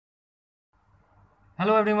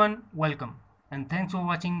Hello everyone, welcome and thanks for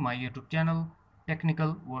watching my YouTube channel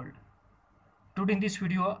Technical World. Today in this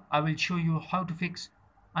video I will show you how to fix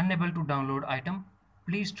unable to download item.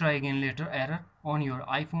 Please try again later error on your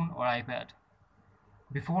iPhone or iPad.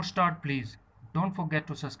 Before start, please don't forget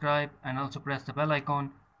to subscribe and also press the bell icon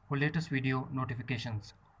for latest video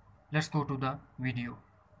notifications. Let's go to the video.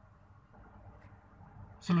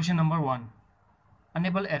 Solution number 1.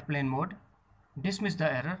 Enable airplane mode. Dismiss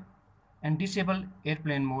the error and disable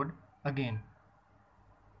airplane mode again.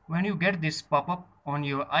 When you get this pop-up on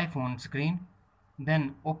your iPhone screen,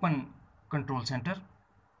 then open Control Center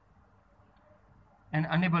and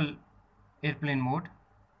enable airplane mode.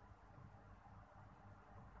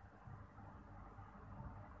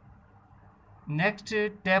 Next,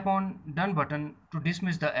 tap on Done button to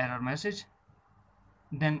dismiss the error message.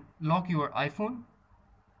 Then lock your iPhone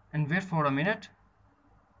and wait for a minute.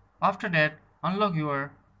 After that, unlock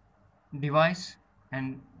your device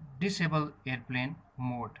and disable airplane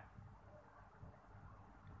mode.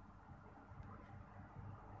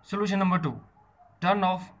 Solution number 2. Turn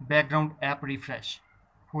off background app refresh.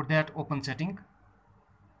 For that, open setting,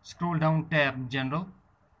 scroll down, tab general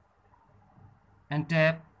and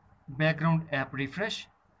tap background app refresh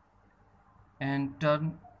and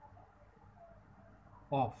turn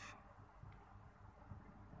off.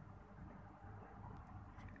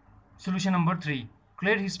 Solution number 3.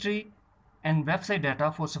 Clear history and website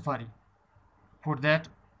data for Safari. For that,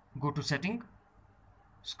 go to setting,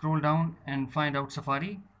 scroll down and find out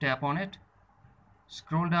Safari, tap on it,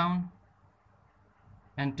 scroll down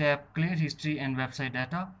and tap clear history and website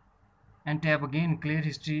data and tap again clear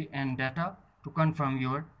history and data to confirm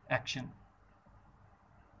your action.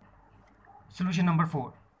 Solution number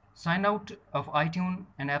 4. Sign out of iTunes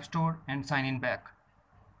and App Store and sign in back.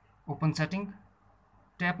 Open setting,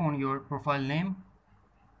 tap on your profile name,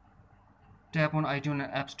 tap on iTunes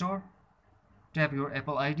and App Store, tap your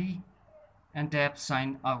Apple ID and tap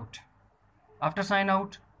sign out. After sign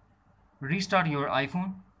out, restart your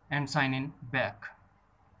iPhone and sign in back.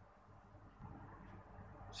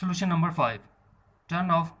 Solution number 5.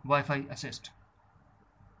 Turn off Wi-Fi assist.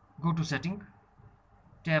 Go to setting,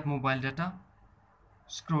 tap mobile data,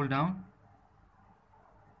 scroll down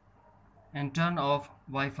and turn off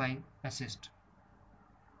Wi-Fi assist.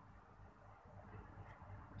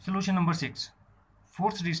 Solution number 6.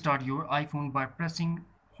 Force restart your iPhone by pressing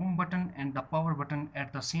home button and the power button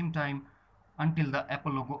at the same time until the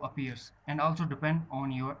Apple logo appears, and also depend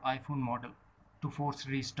on your iPhone model to force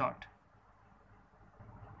restart.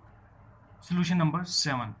 Solution number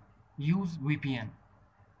 7. Use VPN.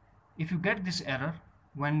 If you get this error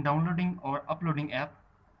when downloading or uploading app,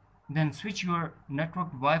 then switch your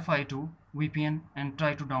network Wi-Fi to VPN and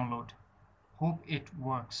try to download. Hope it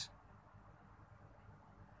works.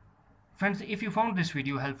 Friends, if you found this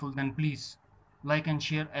video helpful, then please like and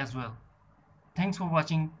share as well. Thanks for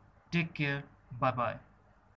watching. Take care. Bye bye.